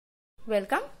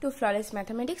Welcome to flawless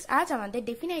mathematics. आज हमारे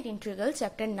definite integral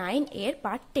chapter 9A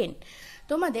part 10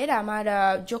 তোমাদের আমার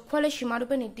যোগফলের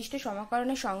সীমারূপে নির্দিষ্ট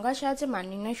সমাকলনের সংজ্ঞার সাহায্যে মান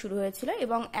নির্ণয় শুরু হয়েছিল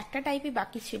এবং একটা টাইপই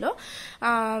বাকি ছিল,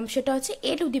 সেটা হচ্ছে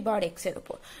a to the power x এর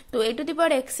উপর। তো a to the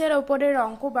power x এর উপরের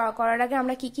অঙ্ক করার আগে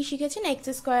আমরা কি কি শিখেছি না, x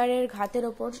স্কয়ারের ঘাতের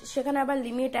উপর, সেখানে আবার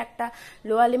লিমিট একটা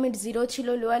লোয়ার লিমিট 0 ছিল,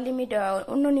 লোয়ার লিমিট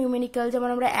অন্য নিউমেরিক্যাল যেমন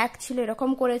আমরা 1 ছিল এরকম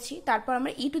করেছি। তারপর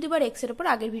আমরা e to the power x এর উপর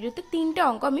আগের ভিডিওতে 3টা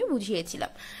অঙ্ক আমি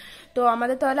বুঝিয়েছিলাম। তো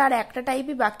আমাদের তাহলে আর একটা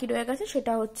টাইপই বাকি রয়ে গেছে,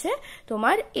 সেটা হচ্ছে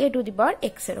তোমার a to the power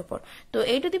x এর উপর। তো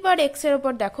a to the power x এর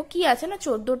উপর দেখো কি আছে না,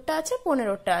 14টা আছে,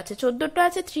 15টা আছে। 14টা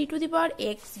আছে 3 to the power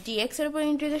x dx এর উপর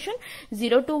ইন্টিগ্রেশন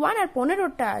 0 টু 1, আর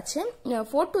 15টা আছে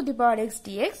 4 to the power x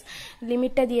dx,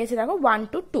 লিমিটটা দিয়েছে দেখো 1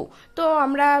 টু 2। তো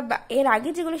আমরা এর আগে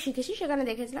যেগুলো শিখেছি সেখানে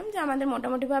দেখেছিলাম যে আমাদের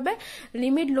মোটামুটি ভাবে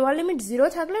লিমিট লোয়ার লিমিট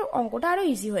 0 থাকলে অঙ্কটা আরো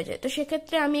ইজি হয়ে যায়। তো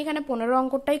সেক্ষেত্রে আমি এখানে 15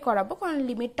 অঙ্কটাই করাবো, কারণ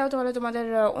লিমিটটাও তাহলে তোমাদের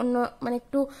অন্য মানে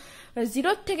একটু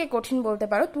 0 থেকে কঠিন বলতে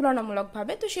পারো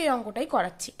তুলনামূলকভাবে, তো সেই অঙ্কটাই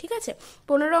করাচ্ছি। ঠিক আছে,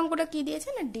 15 অঙ্কটা কি দিয়েছে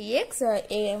না, dx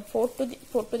 4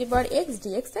 to the power x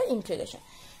dx এর ইন্টিগ্রেশন।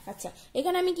 আচ্ছা,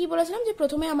 এখানে আমি কি বলেছিলাম যে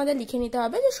প্রথমে আমাদের লিখে নিতে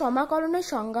হবে যে সমাকলনের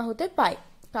সংজ্ঞা হতে পাই,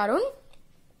 কারণ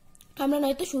আমরা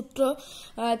নয়তো সূত্র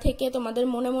থেকে তোমাদের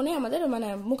মনে মনে আমাদের মানে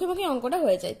মুখে মুখে অঙ্কটা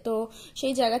হয়ে যায়, তো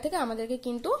সেই জায়গা থেকে আমাদেরকে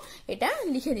কিন্তু এটা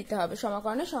লিখে দিতে হবে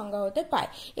সমাকলনের সংজ্ঞা হতে পায়।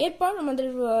 এরপর আমাদের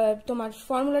তোমার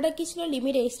ফর্মুলাটা কি ছিল,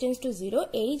 limit h tends to 0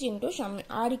 h into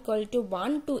r equal to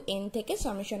 1 two n থেকে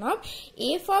summation of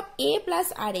f of a plus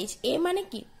R H. এ মানে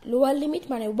কি লোয়ার লিমিট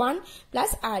মানে 1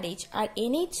 প্লাস আর এইচ, আর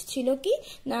এনএইচ ছিল কি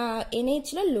না, এনএইচ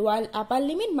ছিল লোয়ার আপার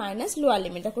লিমিট মাইনাস লোয়ার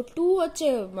লিমিট। দেখো 2 হচ্ছে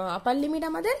আপার লিমিট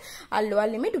আমাদের আর লোয়ার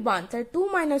লিমিট 1, তাহলে 2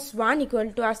 মাইনাস 1 ইকুয়াল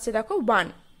টু আসছে দেখো 1।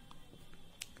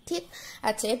 ঠিক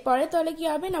আচ্ছা, এরপরে তাহলে কি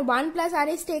হবে না, 1 প্লাস আর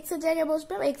এইচ এক্স এর জায়গায়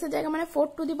বসবে, এক্স এর জায়গায় মানে 4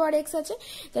 টু দি পাওয়ার এক্স আছে,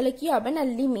 তাহলে কি হবে না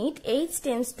limit h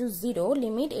tends to 0,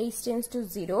 limit h tends to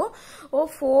 0 O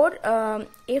 4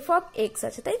 f of x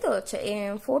আছে, তাই তো হচ্ছে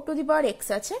 4 টু দি পাওয়ার x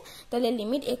আছে, তাহলে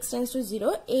limit x tends to 0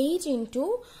 h into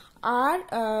R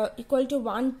equal to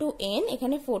 1 two n,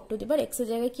 এখানে 4 টু দি পাওয়ার x এর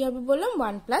জায়গায় কি হবে বললাম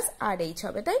 1 প্লাস আর এইচ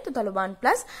হবে, তাই তো। তাহলে 1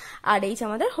 প্লাস আর এইচ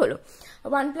আমাদের হলো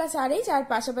 1 প্লাস আর এইচ, আর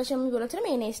পাশাপাশি আমি বলেছিলাম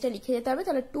এন এইচটা লিখে যেতে হবে,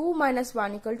 তাহলে 2 মাইনাস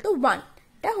 1 ইকুয়াল টু 1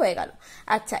 এটা হয়ে গেল।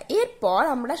 আচ্ছা, এরপর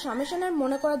আমরা সামেশনের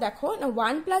মনে করে দেখো না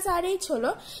 1 প্লাস আর এইচ হলো,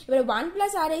 এবারে 1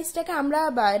 প্লাস আর এইচটাকে আমরা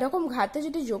এরকম ঘাতে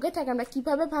যদি যোগে থাকে আমরা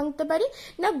কিভাবে ভাঙতে পারি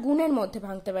না, গুণের মধ্যে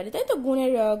ভাঙতে পারি, তাই তো।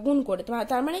 গুণের গুণ করে,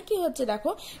 তার মানে কি হচ্ছে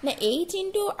দেখো না h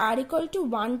into R equal to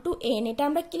 1 two n, এটা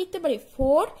আমরা কি লিখতে পারি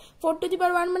 4 টু দি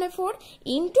পাওয়ার 1 মানে 4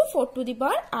 into 4 to the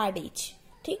power R H.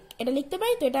 ঠিক, এটা লিখতে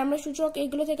পারি। তো এটা আমরা সূচক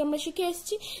এগুলো থেকে আমরা শিখে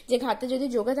এসেছি যে ঘাতে যদি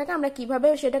যোগে থাকে আমরা কিভাবে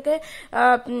সেটাকে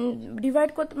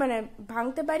ডিভাইড করতে মানে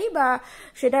ভাঙতে পারি, বা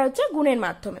সেটা হচ্ছে গুণের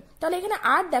মাধ্যমে। তাহলে এখানে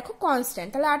আর দেখো কনস্ট্যান্ট,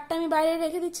 তাহলে আরটা আমি বাইরে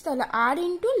রেখে দিচ্ছি, তাহলে আর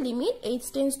into limit h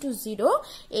tends to 0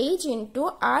 h into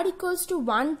R equals to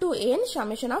 1 two n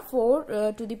summation of 4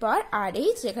 to the power R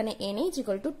H, যেখানে nh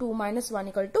equal to 2 minus 1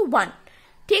 equal to 1।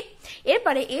 ঠিক,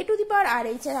 এরপরে a to the power R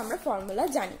H এর আমরা formula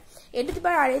জানি। a to the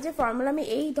power R H এর formula আমি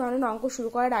এই ধরনের অঙ্ক শুরু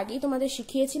করার আগেই তোমাদের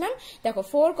শিখিয়েছিলাম। দেখো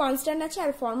 4 কনস্ট্যান্ট আছে,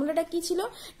 আর ফর্মুলাটা কি ছিল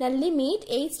না, লিমিট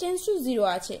h টেন্ডস টু 0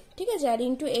 আছে, ঠিক আছে, আর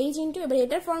ইন্টু h ইন্টু, এবার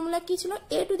এটার ফর্মুলা কি ছিল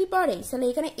a to the power H, তাহলে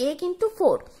এখানে a কিন্তু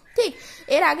 4। ঠিক,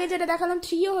 এর আগে যেটা দেখালাম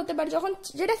 3ও হতে পারে, যখন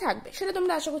যেটা থাকবে সেটা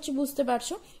তোমরা আশা করছি বুঝতে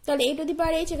পারছো। তাহলে a to the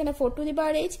power H, এখানে 4 to the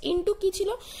power H into কি ছিল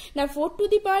না 4 to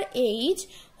the power H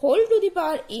whole to the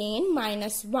power n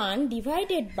minus 1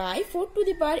 divided by 4 to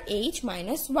the power h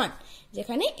minus 1,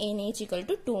 যেখানে nh ইকুয়াল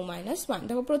টু 2 মাইনাস 1।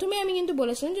 দেখো প্রথমে আমি কিন্তু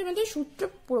বলেছিলাম যে আমাদের সূত্র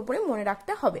পুরোপুরি মনে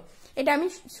রাখতে হবে, এটা আমি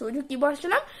শুধু কি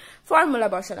বসালাম ফর্মুলা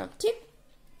বসালাম। ঠিক,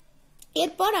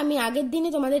 এরপর আমি আগের দিনে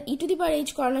তোমাদের ই টু দি পাওয়ার এইচ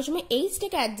করানোর সময় এইচ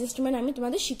থেকে অ্যাডজাস্টমেন্ট আমি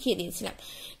তোমাদের শিখিয়ে দিয়েছিলাম,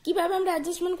 কিভাবে আমরা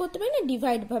অ্যাডজাস্টমেন্ট করতে পারি না,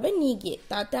 ডিভাইড ভাবে নিয়ে গিয়ে।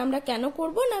 তাতে আমরা কেন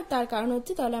করব না, তার কারণ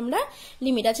হচ্ছে তাহলে আমরা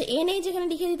লিমিট আছে এনএইচ এখানে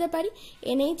লিখে দিতে পারি,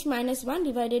 এনএইচ মাইনাস 1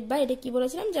 ডিভাইডেড বাই, এটা কি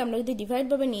বলেছিলাম যে আমরা যদি ডিভাইড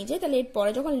ভাবে নিয়ে যাই তাহলে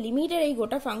এরপরে যখন লিমিটের এই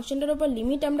গোটা ফাংশনটার উপর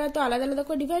লিমিট আমরা তো আলাদা আলাদা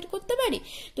করে ডিভাইড করতে পারি,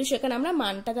 তো সেখানে আমরা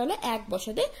মানটা তাহলে 1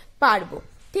 বসাতে পারবো।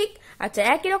 ঠিক, আচ্ছা,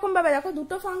 একই রকম ভাবে দেখো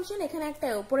দুটো ফাংশন, এখানে একটা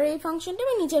উপরের এই ফাংশনটা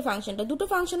এবং নিচের ফাংশনটা, দুটো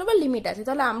ফাংশন আবার লিমিট আছে,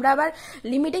 তাহলে আমরা আবার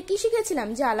লিমিটে কি শিখেছিলাম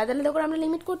যে আলাদা আলাদা করে আমরা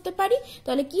লিমিট করতে পারি।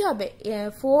 তাহলে কি হবে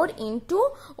 4 ইন্টু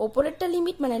ওপরেরটা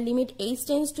লিমিট মানে limit h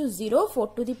tends to 0 4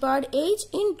 to the power h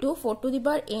into 4 to the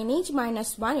power nh minus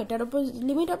 1, এটার উপর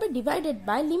লিমিট হবে divided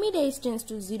by limit h tends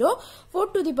to 0 4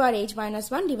 to the power h minus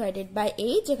 1 divided by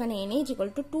h, যেখানে nh equal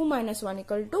to 2 minus 1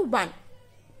 equal to 1।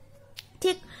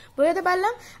 ঠিক বুঝতে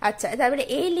পারলাম। আচ্ছা, তারপরে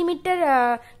এই লিমিটটার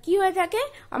কি হয়ে থাকে,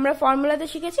 আমরা ফর্মুলাতে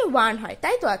শিখেছি 1 হয়,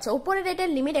 তাই তো। আচ্ছা, উপরের এটার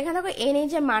লিমিট, এখানে দেখো এন এর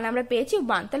যে মান আমরা পেয়েছি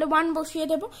 1, তাহলে 1 বসিয়ে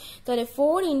দেবো। তাহলে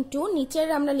 4 ইন্টু নিচের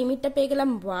আমরা লিমিটটা পেয়ে গেলাম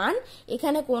 1,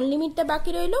 এখানে কোন লিমিটটা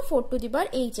বাকি রইলো 4 টু দি পাওয়ার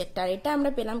এইচ এরটা, এটা আমরা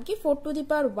পেলাম কি 4 টু দি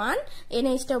পাওয়ার 1,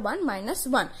 এনএইচটা 1 মাইনাস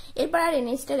 1। এরপর আর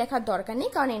এনএইচটা লেখার দরকার নেই,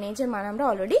 কারণ এনএইচ এর মান আমরা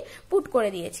অলরেডি পুট করে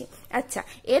দিয়েছি। আচ্ছা,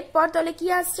 এরপর তাহলে কি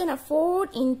আসছে না 4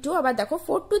 ইন্টু, আবার দেখো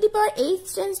 4 to the power H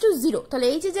tends to 0, তাহলে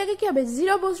এইচ এর জায়গায় কি হবে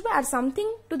 0 বসবে, আর সামথিং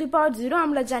টু দি পাওয়ার 0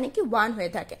 আমরা জানি কি 1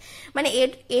 হয়ে থাকে, মানে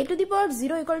এ to the power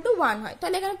 0 equal to 1 হয়,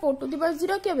 তাহলে এখানে 4 টু দি পাওয়ার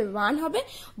 0 কি হবে 1 হবে,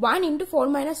 1 ইন্টু 4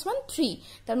 মাইনাস 1 3,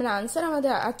 তার মানে আনসার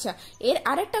আমাদের। আচ্ছা, এর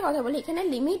আরেকটা কথা বলি, এখানে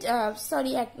লিমিট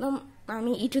সরি একদম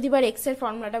আমি ই টু দি পাওয়ার এক্স এর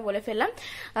ফর্মুলাটা বলে ফেললাম,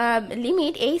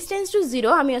 লিমিট এইচ টেন্ডস টু 0,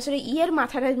 আমি আসলে ই এর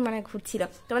মাথাটা মানে ঘুরছিল,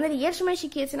 তোমাদের ই এর সময়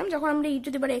শিখিয়েছিলাম যখন আমরা ই টু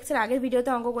দি পাওয়ার এক্স এর আগের ভিডিওতে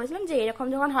অঙ্ক করেছিলাম, যে এরকম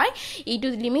যখন হয় ই to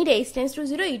limit H tends to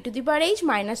 0 E to the power H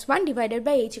minus 1 divided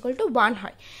by H equal to 1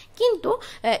 হয়, কিন্তু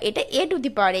এটা এ to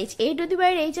the power H, A to the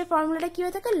power H এর ফর্মুলাটা কি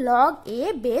হয়ে থাকে লগ এ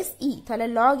বেস ই, তাহলে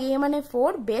লগ এ মানে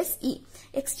 4 বেস ই।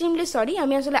 এক্সট্রিমলি সরি,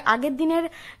 আমি আসলে আগের দিনের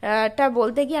টা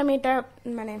বলতে গিয়ে আমি এটা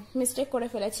মানে মিস্টেক করে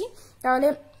ফেলেছি। তাহলে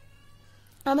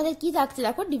আমাদের কি থাকছে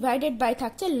দেখো, ডিভাইডেড বাই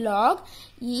থাকছে লগ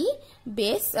ই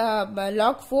বেস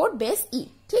লগ 4 বেস ই,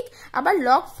 ঠিক। আবার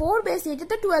লগ 4 বেস এটা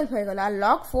তো 12 হয়ে গেল, আর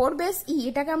লগ 4 বেস ই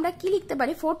এটাকে আমরা কি লিখতে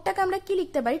পারি, 4টাকে আমরা কি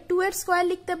লিখতে পারি 2 এর স্কোয়ার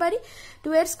লিখতে পারি,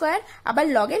 2 এর স্কোয়ার। আবার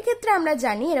লগের ক্ষেত্রে আমরা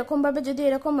জানি এরকম ভাবে যদি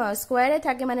এরকম স্কোয়ারে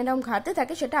থাকে মানে এরকম ঘাতে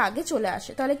থাকে সেটা আগে চলে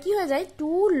আসে, তাহলে কি হয়ে যায়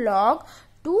 2 লগ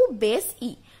 2 বেস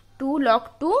ই, 2 log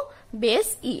 2 বেস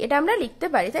ই, এটা আমরা লিখতে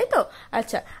পারি, তাই তো।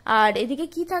 আচ্ছা, আর এদিকে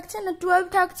কি থাকছে না 12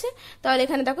 থাকছে, তাহলে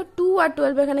এখানে দেখো 2 আর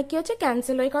 12 এখানে কি হচ্ছে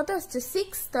ক্যান্সেল হয়ে কত আসছে 6,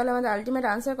 তাহলে আমাদের আলটিমেট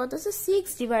আনসার কত হচ্ছে 6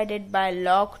 ডিভাইডেড বাই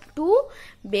log 2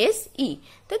 বেস ই,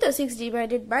 তাই তো। 6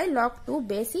 ডিভাইডেড বাই log 2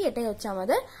 বেস ই, এটাই হচ্ছে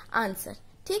আমাদের আনসার,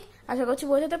 ঠিক। আশা করছি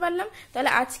বোঝাতে পারলাম। তাহলে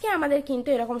আজকে আমাদের কিন্তু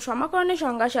এরকম সমাকলনের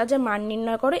সংজ্ঞার সাহায্যে মান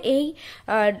নির্ণয় করে এই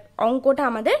অঙ্কটা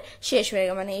আমাদের শেষ হয়ে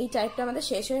গেল, মানে এই টাইপটা আমাদের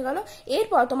শেষ হয়ে গেল।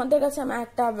 এরপর তোমাদের কাছে আমার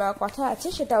একটা কথা আছে,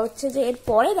 সেটা হচ্ছে যে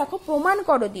এরপরে দেখো প্রমাণ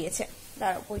করো দিয়েছে,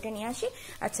 দাঁড়াও বইটা নিয়ে আসি।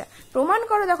 আচ্ছা, প্রমাণ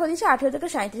করো দেখো দিয়েছে 18 থেকে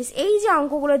 37, এই যে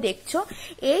অঙ্কগুলো দেখছো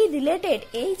এই রিলেটেড,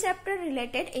 এই চ্যাপ্টার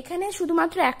রিলেটেড, এখানে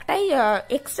শুধুমাত্র একটাই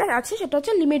এক্সট্রা আছে, সেটা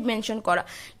হচ্ছে লিমিট মেনশন করা,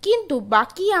 কিন্তু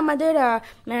বাকি আমাদের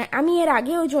আমি এর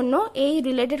আগে ওই জন্য এই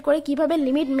রিলেটেড করে কিভাবে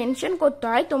লিমিট মেনশন করতে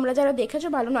হয় তোমরা যারা দেখেছো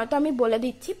ভালো, নয়তো আমি বলে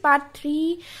দিচ্ছি পার্ট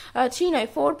 3 নয়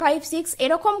 4 5 6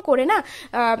 এরকম করে না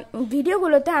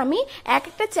ভিডিওগুলোতে আমি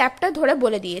একটা চ্যাপ্টার ধরে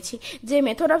বলে দিয়েছি যে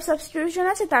মেথড অফ সাবস্টিটিউশন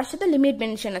আছে, তার সাথে লিমিট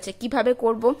মেনশন আছে কিভাবে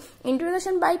করব,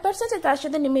 ইন্টিগ্রেশন বাই পার্টস আছে তার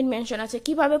সাথে লিমিট মেনশন আছে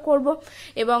কিভাবে করব,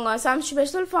 এবং সাম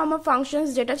স্পেশাল ফর্ম অফ ফাংশনস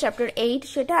যেটা চ্যাপ্টার 8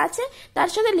 সেটা আছে, তার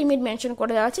সাথে লিমিট মেনশন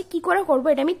করে দেওয়া আছে কি করে করব।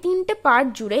 এটা আমি 3টে পার্ট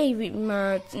জুড়ে এই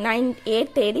 9A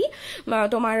তেরই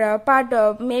তোমার পার্ট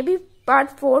মেবি পার্ট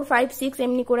 4 5 6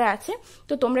 এমনি করে আছে,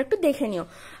 তো তোমরা একটু দেখে নিও।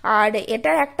 আর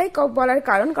এটার একটাই বলার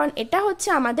কারণ এটা হচ্ছে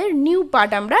আমাদের নিউ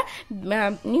পার্ট, আমরা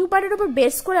নিউ পার্টের উপর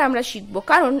বেস করে আমরা শিখবো,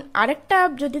 কারণ আরেকটা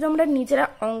যদি তোমরা নিজেরা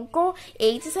অঙ্ক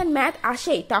এইচএস এর ম্যাথ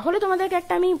আসেই, তাহলে তোমাদেরকে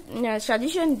একটা আমি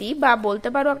সাজেশন দিই বা বলতে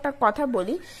পারো একটা কথা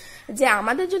বলি, যে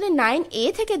আমাদের যদি 9A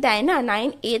থেকে দেয় না,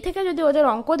 9A থেকে যদি ওদের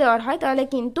অঙ্ক দেওয়ার হয়, তাহলে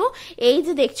কিন্তু এই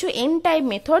যে দেখছো এন টাইপ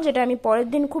মেথড, যেটা আমি পরের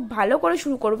দিন খুব ভালো করে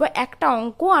শুরু করব, একটা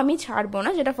অঙ্ক আমি ছাড়বো না,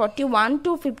 যেটা 41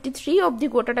 to 53 অবধি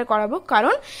গোটাটা করাবো,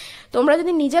 কারণ তোমরা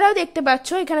যদি নিজেরাও দেখতে পাচ্ছ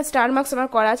এখানে স্টার মার্কস আমার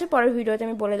করা আছে, পরের ভিডিওতে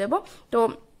আমি বলে দেবো। তো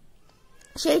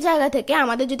সেই জায়গা থেকে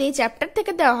আমাদের যদি এই চ্যাপ্টার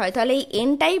থেকে দেওয়া হয় তাহলে এই এন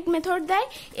টাইপ মেথড দেয়,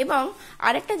 এবং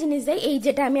আরেকটা জিনিস দেয় এই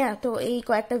যেটা আমি এই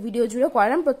কয়েকটা ভিডিও জুড়ে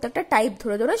করালাম প্রত্যেকটা টাইপ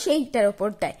ধরে ধরে সেইটার উপর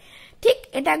দেয়, ঠিক।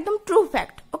 এটা একদম ট্রু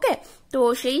ফ্যাক্ট, ওকে। তো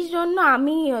সেই জন্য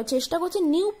আমি চেষ্টা করছি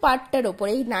নিউ পার্টটার ওপর,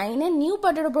 এই 9-এর নিউ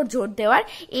পার্টের ওপর জোর দেওয়ার।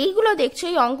 এইগুলো দেখছো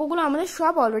এই অঙ্কগুলো আমাদের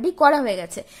সব অলরেডি করা হয়ে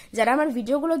গেছে, যারা আমার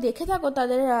ভিডিওগুলো দেখে থাকো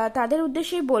তাদের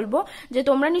উদ্দেশ্যেই বলবো যে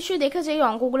তোমরা নিশ্চয়ই দেখেছো এই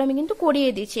অঙ্কগুলো আমি কিন্তু করিয়ে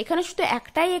দিচ্ছি। এখানে শুধু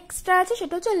একটাই এক্সট্রা আছে,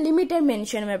 সেটা হচ্ছে লিমিটের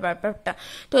মেনশনের ব্যাপারটা।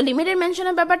 তো লিমিটের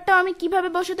মেনশনের ব্যাপারটাও আমি কিভাবে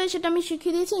বসাতে হয় সেটা আমি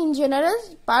শিখিয়ে দিয়েছি ইন জেনারেল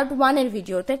পার্ট 1 এর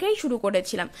ভিডিও থেকেই শুরু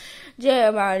করেছিলাম, যে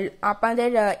আপনাদের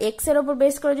এক্স এর ওপর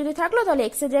বেস করে যদি থাকলো তাহলে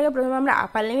এক্স এর জায়গায় প্রথমে আমরা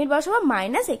আপার লিমিট বসাবো,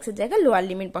 মাইনাস এক্স এর জায়গায় লোয়ার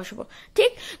লিমিট বসাবো,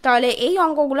 ঠিক। তাহলে এই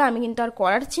অঙ্কগুলো আমি কিন্তু আর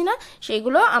করাচ্ছি না,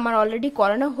 সেগুলো আমার অলরেডি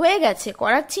করানো হয়ে গেছে,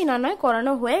 করাচ্ছি না নয়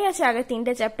করানো হয়ে গেছে আগে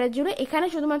 3টে চ্যাপ্টার জুড়ে। এখানে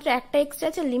শুধুমাত্র একটা এক্সট্রা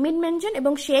আছে লিমিট মেনশন,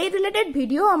 এবং সেই রিলেটেড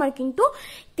ভিডিও আমার কিন্তু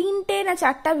 3টে না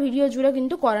 4টা ভিডিও জুড়ে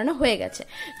কিন্তু করানো হয়ে গেছে।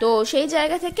 তো সেই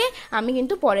জায়গা থেকে আমি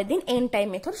কিন্তু পরের দিন এন টাইম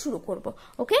মেথড শুরু করব,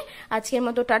 ওকে। আজকের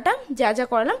মতো টাটা, যা যা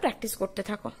করালাম প্র্যাকটিস করতে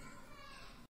থাকো।